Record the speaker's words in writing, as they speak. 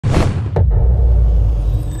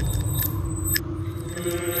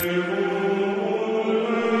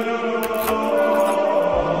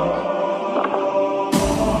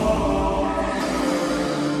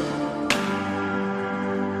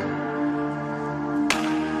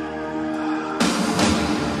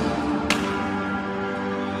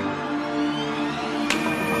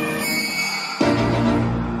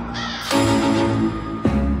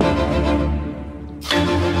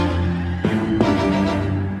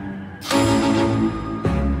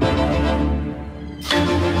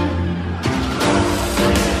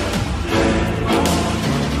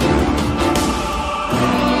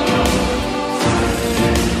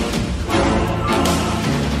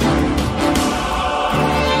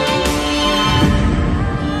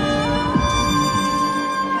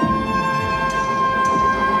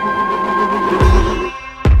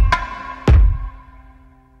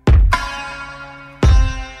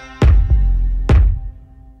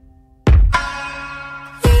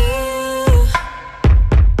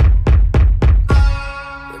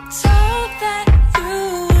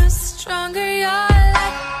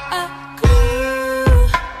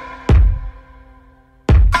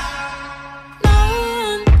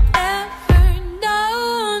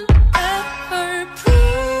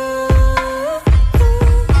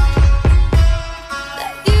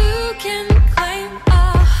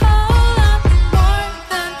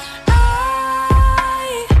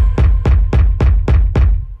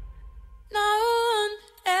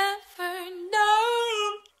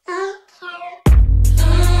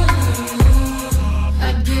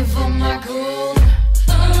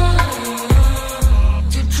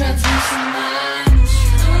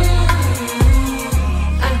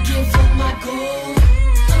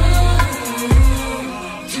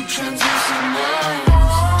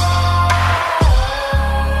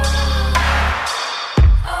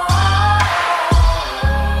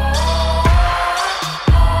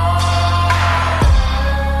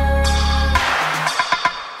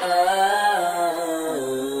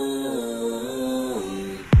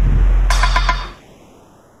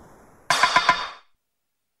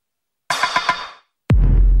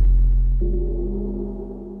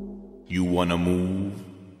You wanna move?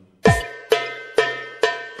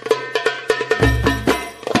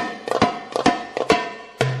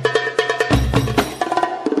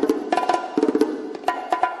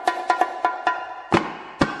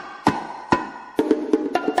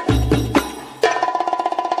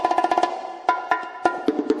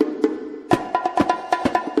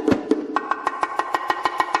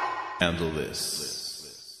 Handle this.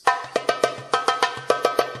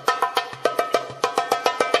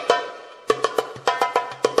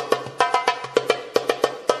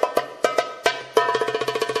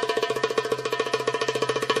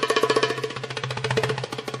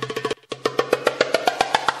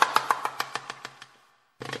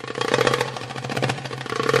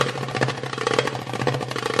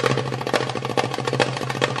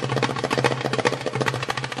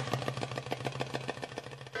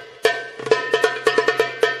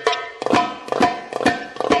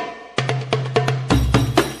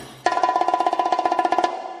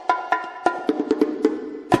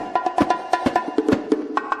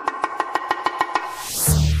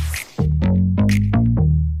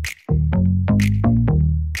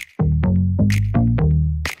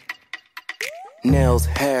 Nails,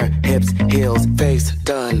 hair, hips, heels, face,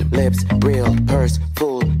 done, lips, real, purse,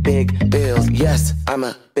 full, big bills. Yes, I'm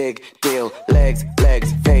a big deal. Legs,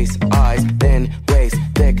 face, eyes, thin waist,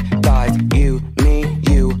 thick thighs. You, me,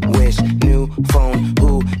 you wish. New phone,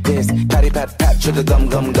 who this? Patty pat pat, sugar gum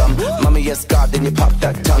gum gum. Mommy, yes, God, then you pop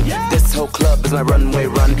that tongue. This whole club is my runway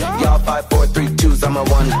run. Y'all 5, 4, 3, 2s, I'm a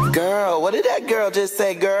 1. Girl, what did that girl just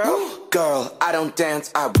say, girl? Girl, I don't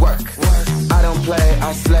dance, I work. I don't play,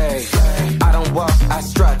 I slay. I don't walk, I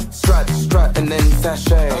strut, and then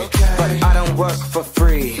sashay. But I don't work for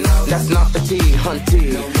free. That's not the tea,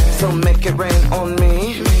 hunty. So make it rain on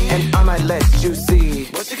me, and I might let you see.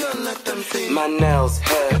 What you gonna let them see? My nails,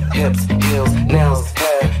 hair, hips, heels. Nails,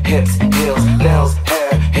 hair, hips, heels. Nails,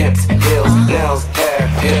 hair, hips, heels. Nails, hair,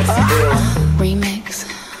 hips, heels. Remix.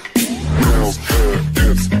 Nails, hair,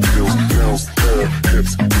 hips, heels. Nails, hair,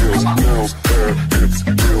 hips, heels. Nails, hair, hips,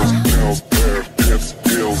 heels. Nails, hair, hips,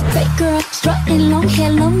 heels. Fake girl, strutting, long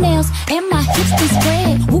hair, long nails, and my hips be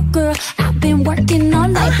spread. Woo girl, I've been working all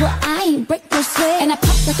night, but I ain't break no sweat. And I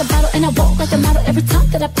pop like a bottle, and I walk like a model every time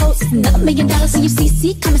that I post. Another $1 million in your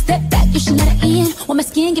CC, come and step back, you should let it in. Want my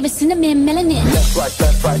skin, give it cinnamon, melanin.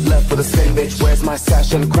 Left, right, left with a spin, bitch. Where's my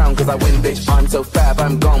sash and crown? Cause I win, bitch. I'm so fab,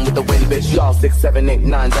 I'm gone with the wind, bitch. Y'all 6, 7, 8,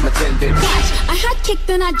 9s, I'm a 10, bitch. Watch, I hot kick,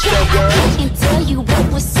 then I drop. I can't tell you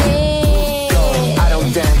what was said. I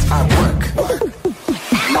don't dance, I work.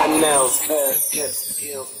 My nails, hair, hips,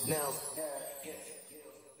 heels, nails, hair, hips.